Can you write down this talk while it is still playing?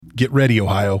Get ready,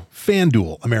 Ohio.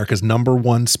 FanDuel, America's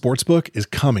 #1 sportsbook, is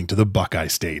coming to the Buckeye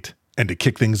State. And to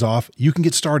kick things off, you can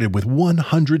get started with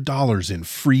 $100 in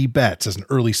free bets as an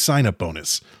early sign-up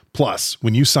bonus. Plus,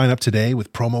 when you sign up today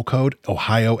with promo code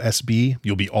OhioSB,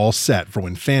 you'll be all set for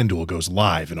when FanDuel goes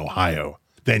live in Ohio.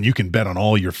 Then you can bet on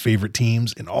all your favorite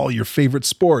teams and all your favorite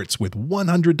sports with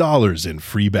 $100 in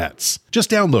free bets.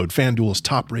 Just download FanDuel's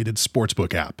top-rated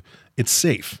sportsbook app. It's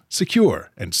safe,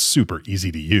 secure, and super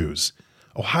easy to use.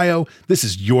 Ohio, this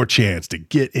is your chance to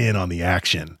get in on the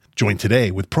action. Join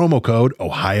today with promo code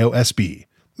OhioSB.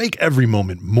 Make every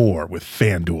moment more with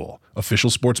FanDuel, official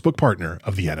sportsbook partner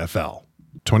of the NFL.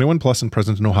 21 plus and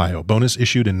present in Ohio. Bonus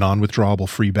issued in non-withdrawable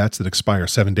free bets that expire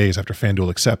 7 days after FanDuel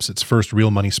accepts its first real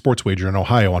money sports wager in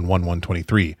Ohio on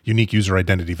 1/1/23. Unique user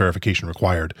identity verification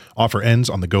required. Offer ends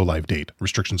on the go-live date.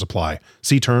 Restrictions apply.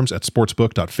 See terms at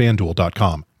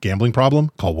sportsbook.fanduel.com. Gambling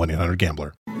problem? Call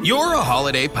 1-800-GAMBLER. You're a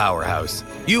holiday powerhouse.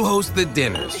 You host the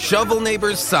dinners, shovel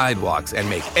neighbors' sidewalks, and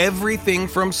make everything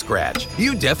from scratch.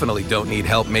 You definitely don't need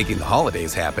help making the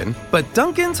holidays happen. But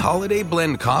Dunkin's Holiday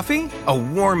Blend Coffee? A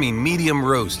warming medium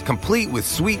roast complete with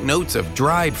sweet notes of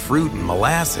dried fruit and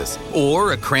molasses.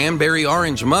 Or a cranberry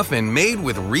orange muffin made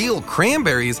with real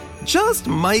cranberries just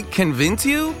might convince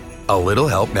you? A little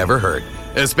help never hurt.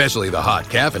 Especially the hot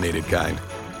caffeinated kind.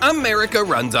 America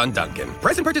runs on Dunkin'.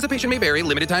 Price and participation may vary.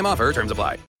 Limited time offer. Terms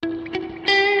apply.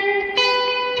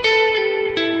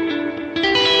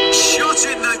 Shot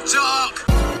in the dark.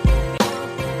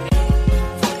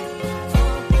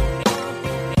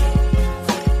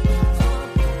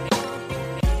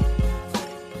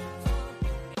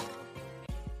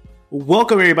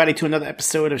 Welcome everybody to another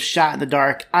episode of Shot in the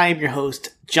Dark. I am your host,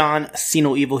 John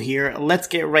Cino Evil here. Let's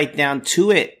get right down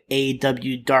to it.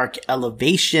 AEW Dark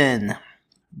Elevation.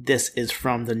 This is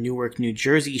from the Newark, New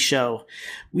Jersey show.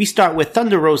 We start with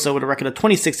Thunder Rosa with a record of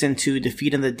 26-2,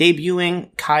 defeating the debuting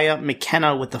Kaya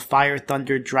McKenna with the Fire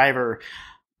Thunder Driver.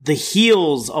 The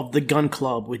heels of the Gun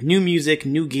Club with new music,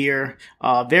 new gear,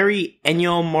 very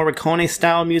Ennio Morricone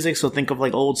style music. So think of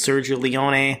like old Sergio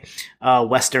Leone,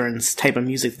 westerns type of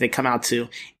music that they come out to.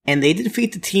 And they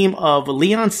defeat the team of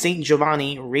Leon St.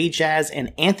 Giovanni, Ray Jazz,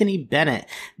 and Anthony Bennett.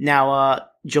 Now,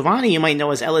 Giovanni you might know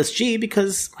as LSG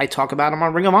because I talk about him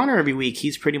on Ring of Honor every week.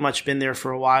 He's pretty much been there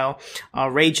for a while.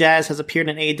 Ray Jazz has appeared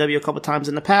in AEW a couple times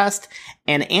in the past.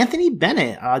 And Anthony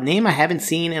Bennett, a name I haven't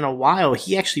seen in a while.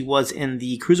 He actually was in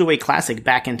the Cruiserweight Classic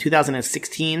back in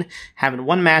 2016, having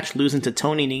one match, losing to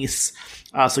Tony Nese.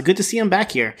 So good to see him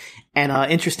back here. And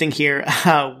interesting here,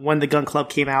 when the Gun Club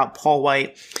came out, Paul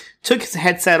White took his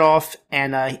headset off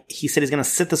and he said he's going to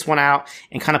sit this one out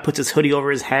and kind of puts his hoodie over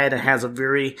his head and has a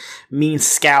very mean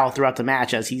scowl throughout the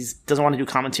match as he doesn't want to do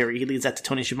commentary. He leaves that to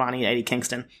Tony Schiavone and Eddie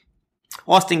Kingston.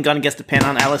 Austin Gunn gets the pin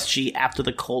on LSG after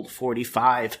the Colt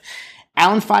 45.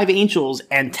 Allen 5 Angels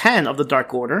and 10 of the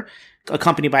Dark Order,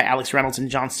 accompanied by Alex Reynolds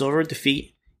and John Silver,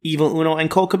 defeat Evil Uno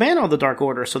and Colt Cabana of the Dark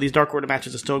Order. So these Dark Order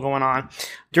matches are still going on.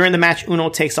 During the match,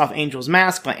 Uno takes off Angel's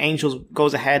mask, but Angel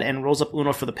goes ahead and rolls up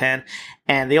Uno for the pin.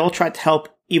 And they all tried to help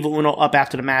Evil Uno up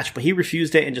after the match, but he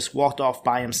refused it and just walked off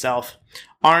by himself.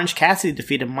 Orange Cassidy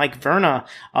defeated Mike Verna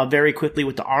very quickly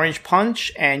with the Orange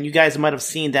Punch. And you guys might have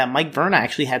seen that Mike Verna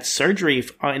actually had surgery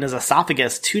in his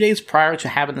esophagus 2 days prior to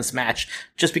having this match,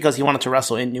 just because he wanted to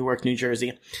wrestle in Newark, New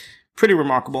Jersey. Pretty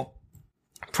remarkable.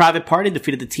 Private Party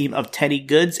defeated the team of Teddy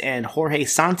Goods and Jorge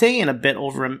Sante in a bit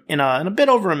over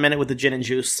a minute with the gin and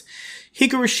juice.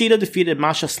 Hikaru Shida defeated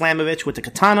Masha Slamovich with the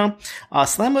katana.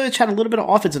 Slamovich had a little bit of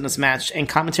offense in this match, and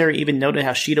commentary even noted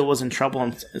how Shida was in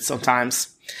trouble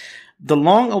sometimes. The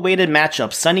long-awaited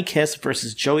matchup, Sunny Kiss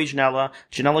versus Joey Janela.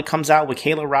 Janela comes out with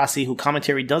Kayla Rossi, who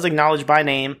commentary does acknowledge by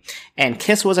name. And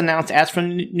Kiss was announced as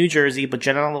from New Jersey, but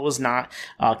Janela was not.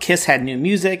 Kiss had new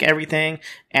music, everything,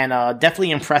 and definitely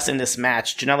impressed in this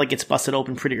match. Janela gets busted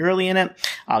open pretty early in it.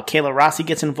 Kayla Rossi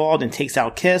gets involved and takes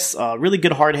out Kiss. Really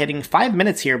good hard-hitting. 5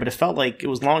 minutes here, but it felt like it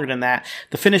was longer than that.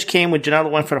 The finish came when Janela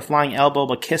went for the flying elbow,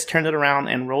 but Kiss turned it around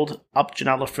and rolled up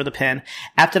Janela for the pin.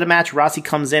 After the match, Rossi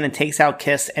comes in and takes out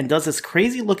Kiss and does this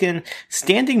crazy looking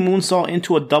standing moonsault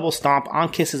into a double stomp on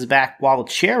Kiss's back while a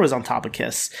chair was on top of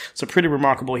Kiss. So pretty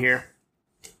remarkable here.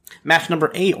 Match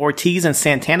number 8, Ortiz and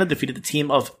Santana defeated the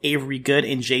team of Avery Good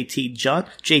and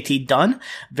JT Dunn.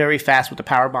 Very fast with the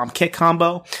powerbomb kick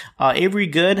combo. Avery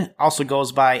Good also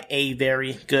goes by a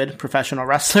very good professional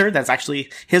wrestler. That's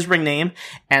actually his ring name.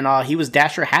 And he was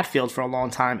Dasher Hatfield for a long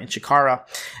time in Chikara.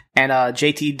 And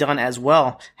JT Dunn as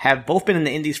well have both been in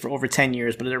the Indies for over 10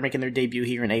 years, but they're making their debut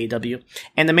here in AEW.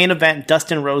 And the main event,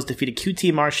 Dustin Rhodes defeated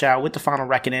QT Marshall with the final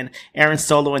reckoning. Aaron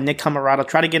Solo and Nick Camarado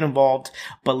try to get involved,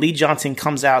 but Lee Johnson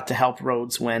comes out to help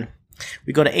Rhodes win.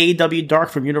 We go to AEW Dark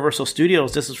from Universal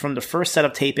Studios. This is from the first set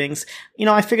of tapings.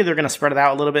 I figured they're going to spread it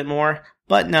out a little bit more,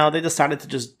 but no, they decided to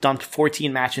just dump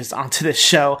 14 matches onto this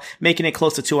show, making it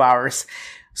close to 2 hours.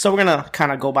 So we're going to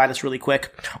kind of go by this really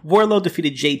quick. Wardlow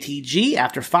defeated JTG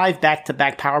after 5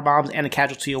 back-to-back powerbombs and a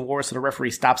casualty award, so the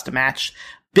referee stops the match.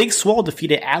 Big Swole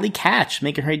defeated Allie Katch,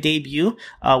 making her debut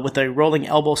with a rolling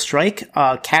elbow strike.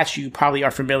 Katch you probably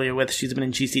are familiar with. She's been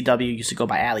in GCW, used to go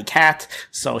by Alley Cat,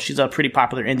 so she's a pretty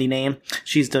popular indie name.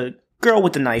 She's the girl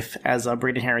with the knife, as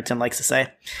Braden Harrington likes to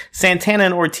say. Santana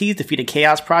and Ortiz defeated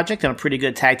Chaos Project in a pretty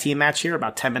good tag team match here,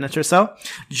 about 10 minutes or so.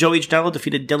 Joey Janela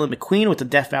defeated Dylan McQueen with the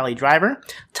Death Valley Driver.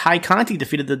 Ty Conti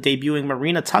defeated the debuting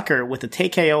Marina Tucker with the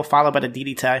TKO followed by the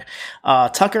DDT.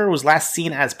 Tucker was last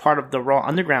seen as part of the Raw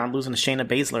Underground, losing to Shayna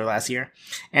Baszler last year.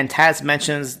 And Taz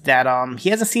mentions that he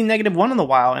hasn't seen -1 in a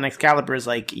while, and Excalibur is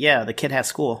like, yeah, the kid has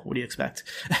school. What do you expect?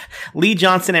 Lee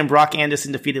Johnson and Brock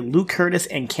Anderson defeated Luke Curtis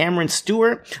and Cameron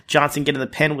Stewart. Johnson getting the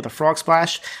pin with a frog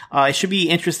splash. It should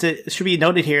be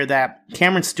noted here that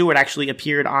Cameron Stewart actually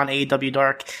appeared on AEW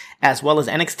Dark as well as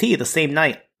NXT the same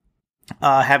night,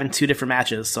 having 2 different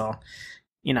matches. So,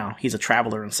 he's a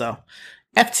traveler and so.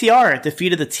 FTR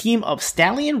defeated the team of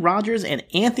Stallion Rogers and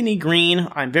Anthony Green.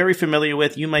 I'm very familiar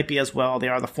with. You might be as well. They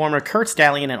are the former Kurt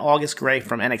Stallion and August Gray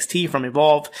from NXT, from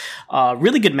Evolve.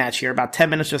 Really good match here, about 10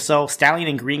 minutes or so. Stallion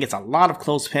and Green gets a lot of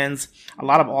close pins, a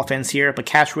lot of offense here, but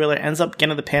Cash Wheeler ends up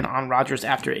getting the pin on Rogers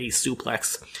after a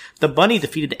suplex. The Bunny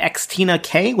defeated Tina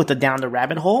K with the Down the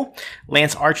Rabbit Hole.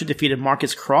 Lance Archer defeated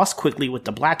Marcus Cross quickly with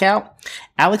the Blackout.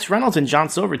 Alex Reynolds and John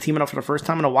Silver, teaming up for the first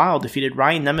time in a while, defeated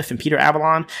Ryan Nemeth and Peter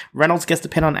Avalon. Reynolds gets the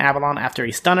pin on Avalon after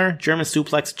a stunner, German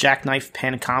suplex, jackknife,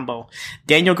 pin combo.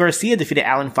 Daniel Garcia defeated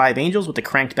Allen 5 Angels with the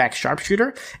cranked back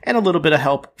sharpshooter, and a little bit of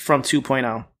help from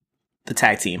 2.0, the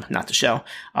tag team, not the show.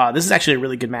 This is actually a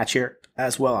really good match here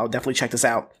as well. I'll definitely check this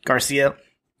out. Garcia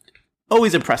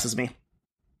always impresses me.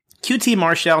 QT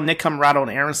Marshall, Nick Comoroto,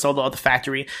 and Aaron Solo of the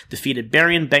Factory defeated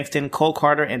Barian Bankston, Cole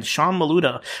Carter, and Sean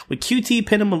Maluda, with QT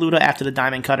pinning Maluda after the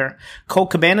Diamond Cutter. Cole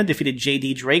Cabana defeated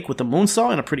JD Drake with the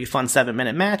Moonsault in a pretty fun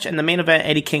 7-minute match, and the main event,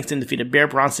 Eddie Kingston defeated Bear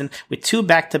Bronson with 2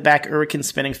 back-to-back Hurricane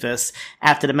Spinning Fists.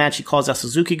 After the match, he calls out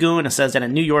Suzuki-gun and says that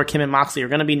in New York, him and Moxley are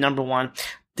going to be number 1.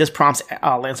 This prompts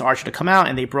Lance Archer to come out,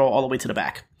 and they brawl all the way to the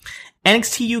back.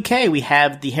 NXT UK, we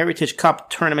have the Heritage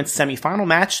Cup Tournament semifinal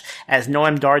match as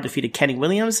Noam Dar defeated Kenny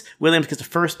Williams. Williams gets the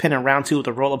first pin in round 2 with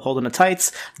a roll-up hold in the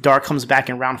tights. Dar comes back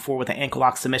in round 4 with an ankle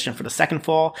lock submission for the second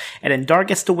fall. And then Dar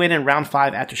gets the win in round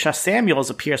 5 after Seth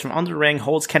Samuels appears from under the ring,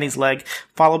 holds Kenny's leg,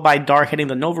 followed by Dar hitting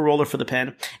the Nova Roller for the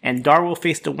pin. And Dar will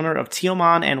face the winner of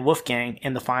Teoman and Wolfgang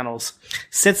in the finals.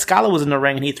 Sid Scala was in the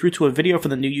ring, and he threw to a video for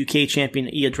the new UK champion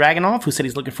Ilya Dragunov, who said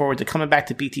he's looking forward to coming back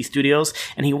to BT Studios,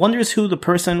 and he wonders who the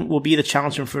person will be the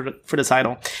challenger for the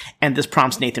title. And this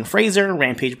prompts Nathan Fraser,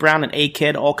 Rampage Brown, and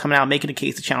A-Kid all coming out making a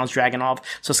case to challenge Dragunov.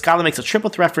 So Scala makes a triple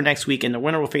threat for next week, and the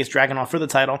winner will face Dragunov for the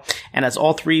title. And as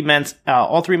all three men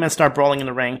start brawling in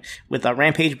the ring, with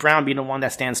Rampage Brown being the one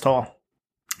that stands tall.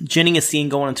 Jinning is seen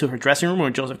going into her dressing room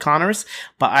with Joseph Connors,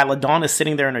 but Isla Dawn is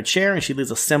sitting there in her chair and she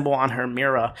leaves a symbol on her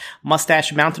mirror.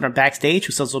 Mustache Mountain are backstage,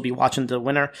 who says they'll be watching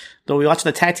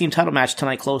the tag team title match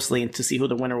tonight closely and to see who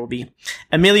the winner will be.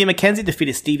 Amelia McKenzie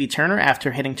defeated Stevie Turner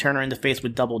after hitting Turner in the face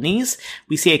with double knees.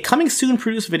 We see a coming soon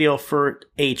produced video for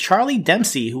a Charlie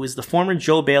Dempsey, who is the former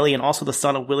Joe Bailey and also the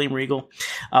son of William Regal.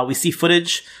 We see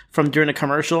footage from during the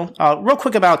commercial. Real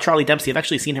quick about Charlie Dempsey, I've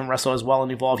actually seen him wrestle as well in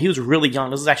Evolve. He was really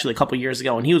young. This was actually a couple years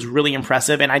ago, and he was really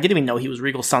impressive, and I didn't even know he was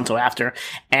Regal Santo after,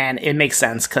 and it makes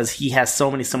sense because he has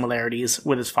so many similarities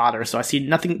with his father, so I see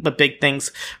nothing but big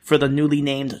things for the newly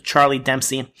named Charlie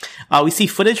Dempsey. We see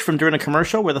footage from during a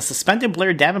commercial where the suspended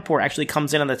Blair Davenport actually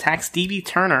comes in and attacks Stevie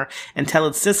Turner and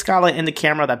tells Sis Scala in the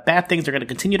camera that bad things are going to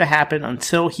continue to happen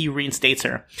until he reinstates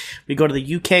her. We go to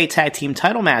the UK Tag Team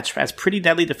title match as Pretty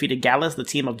Deadly defeated Gallus, the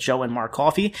team of Joe and Mark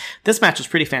Coffey. This match was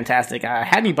pretty fantastic.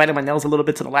 Had me biting my nails a little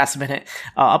bit to the last minute,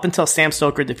 up until Sam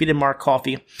Stoker defeated Mark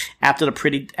Coffey after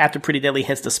Pretty Deadly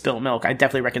hits the spilt milk. I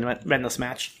definitely recommend this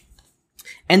match.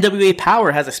 NWA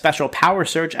Power has a special Power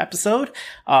Surge episode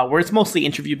where it's mostly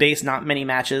interview-based, not many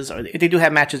matches. Or if they do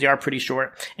have matches, they are pretty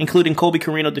short, including Colby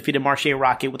Carino defeated Marche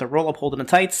Rocket with a roll-up hold in the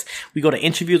tights. We go to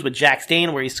interviews with Jack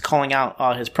Stane, where he's calling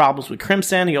out his problems with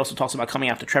Crimson. He also talks about coming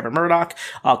after Trevor Murdoch.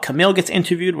 Camille gets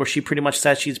interviewed, where she pretty much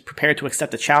says she's prepared to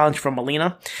accept the challenge from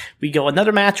Melina. We go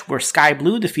another match where Sky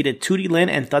Blue defeated Tootie Lynn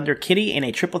and Thunder Kitty in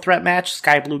a triple threat match.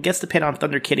 Sky Blue gets the pin on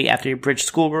Thunder Kitty after he bridged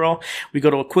Schoolgirl. We go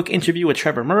to a quick interview with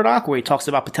Trevor Murdoch, where he talks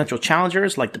about potential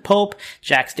challengers like the Pope,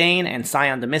 Jack Stane, and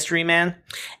Scion the Mystery Man.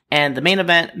 And the main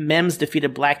event, Mims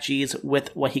defeated Black G's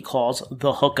with what he calls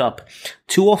the hookup.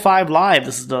 205 Live,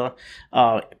 this is the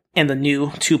in the new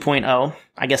 2.0,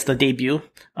 I guess the debut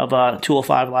of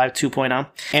 205 Live 2.0.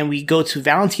 And we go to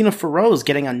Valentina Feroz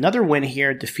getting another win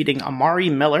here, defeating Amari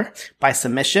Miller by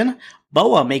submission.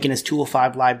 Boa making his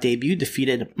 205 Live debut,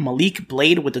 defeated Malik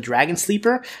Blade with the Dragon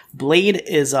Sleeper. Blade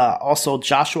is also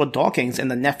Joshua Dawkins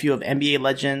and the nephew of NBA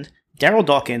legend Daryl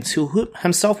Dawkins, who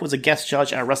himself was a guest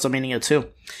judge at WrestleMania 2.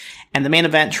 And the main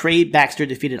event, Trey Baxter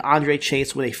defeated Andre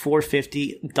Chase with a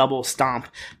 450 double stomp.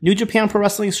 New Japan Pro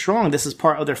Wrestling Strong. This is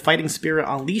part of their Fighting Spirit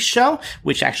Unleashed show,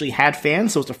 which actually had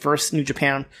fans. So it's the first New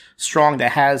Japan Strong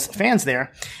that has fans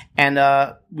there. And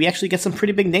we actually get some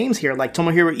pretty big names here, like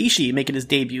Tomohiro Ishii making his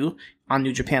debut on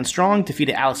New Japan Strong,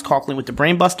 defeated Alex Coughlin with the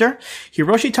Brainbuster.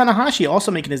 Hiroshi Tanahashi also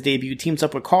making his debut, teams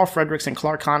up with Carl Fredericks and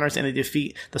Clark Connors, and they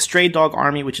defeat the Stray Dog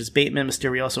Army, which is Bateman,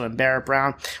 Mysterioso, and Barrett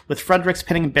Brown, with Fredericks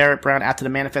pinning Barrett Brown after the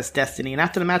Manifest Destiny. And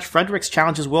after the match, Fredericks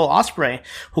challenges Will Ospreay,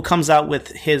 who comes out with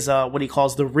his, what he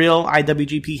calls the real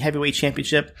IWGP Heavyweight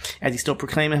Championship, as he's still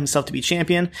proclaiming himself to be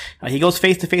champion. He goes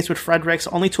face to face with Fredericks,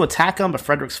 only to attack him, but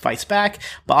Fredericks fights back,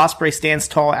 but Ospreay stands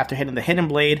tall after hitting the Hidden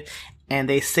Blade. And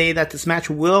they say that this match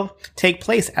will take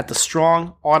place at the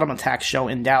Strong Autumn Attack show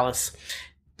in Dallas.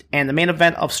 And the main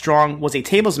event of Strong was a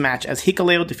tables match as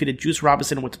Hikuleo defeated Juice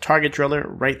Robinson with the Target Driller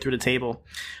right through the table.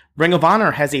 Ring of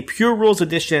Honor has a Pure Rules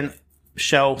edition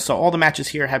show, so all the matches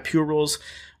here have Pure Rules,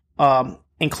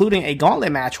 including a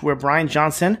gauntlet match where Brian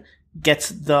Johnson gets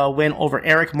the win over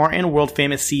Eric Martin, world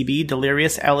famous CB,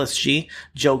 Delirious, LSG,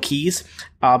 Joe Keys,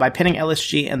 by pinning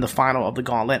LSG in the final of the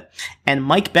gauntlet. And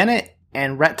Mike Bennett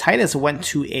and Rhett Titus went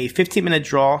to a 15-minute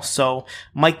draw, so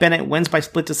Mike Bennett wins by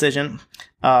split decision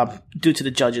due to the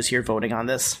judges here voting on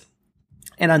this.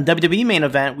 And on WWE main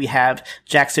event, we have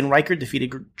Jackson Riker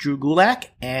defeated Drew Gulak,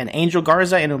 and Angel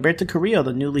Garza and Humberto Carrillo,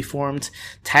 the newly formed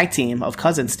tag team of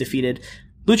cousins, defeated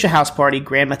Lucha House Party,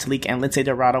 Grand Metalik, and Lince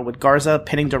Dorado, with Garza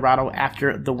pinning Dorado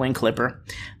after the wing clipper.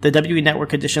 The WWE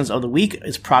Network editions of the week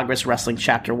is Progress Wrestling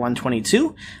Chapter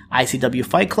 122, ICW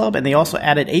Fight Club, and they also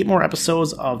added 8 more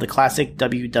episodes of the classic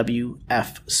WWF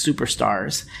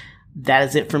Superstars. That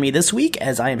is it for me this week,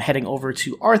 as I am heading over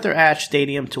to Arthur Ashe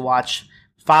Stadium to watch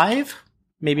 5,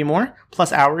 maybe more,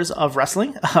 plus hours of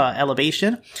wrestling,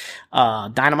 Elevation,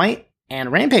 Dynamite, and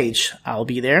Rampage. I'll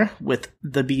be there with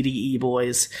the BDE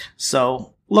boys.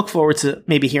 So look forward to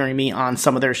maybe hearing me on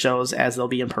some of their shows, as they'll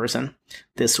be in person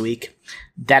this week.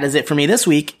 That is it for me this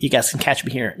week. You guys can catch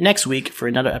me here next week for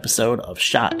another episode of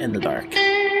Shot in the Dark.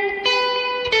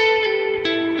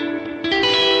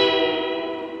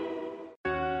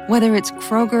 Whether it's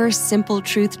Kroger's Simple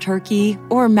Truth Turkey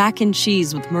or mac and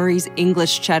cheese with Murray's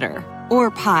English Cheddar, or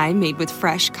pie made with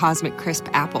fresh Cosmic Crisp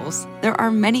apples, there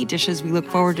are many dishes we look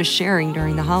forward to sharing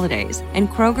during the holidays. And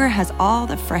Kroger has all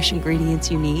the fresh ingredients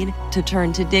you need to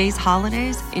turn today's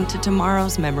holidays into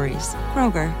tomorrow's memories.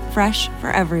 Kroger, fresh for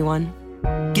everyone.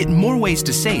 Get more ways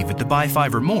to save at the Buy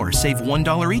 5 or More Save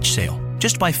 $1 each sale.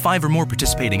 Just buy 5 or more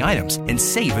participating items and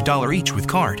save $1 each with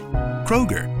card.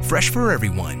 Kroger, fresh for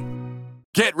everyone.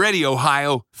 Get ready,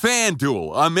 Ohio.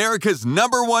 FanDuel, America's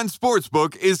 #1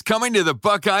 sportsbook, is coming to the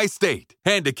Buckeye State.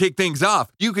 And to kick things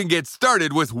off, you can get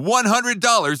started with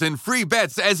 $100 in free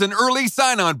bets as an early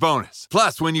sign-on bonus.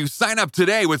 Plus, when you sign up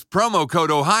today with promo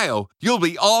code OHIO, you'll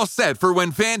be all set for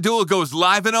when FanDuel goes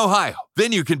live in Ohio.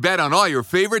 Then you can bet on all your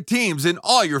favorite teams and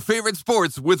all your favorite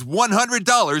sports with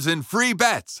 $100 in free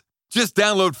bets. Just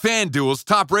download FanDuel's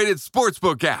top-rated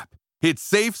sportsbook app. It's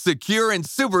safe, secure, and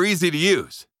super easy to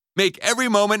use. Make every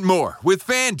moment more with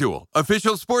FanDuel,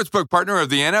 official sportsbook partner of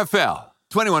the NFL.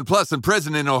 21 plus and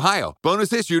present in Ohio.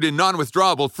 Bonus issued in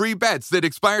non-withdrawable free bets that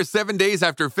expire 7 days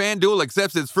after FanDuel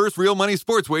accepts its first real money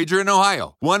sports wager in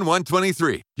Ohio.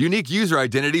 1/1/23. Unique user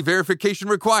identity verification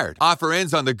required. Offer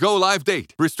ends on the go-live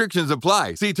date. Restrictions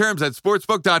apply. See terms at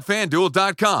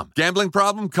sportsbook.fanduel.com. Gambling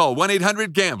problem? Call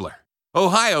 1-800-GAMBLER.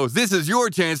 Ohio, this is your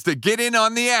chance to get in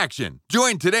on the action.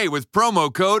 Join today with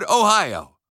promo code OHIO.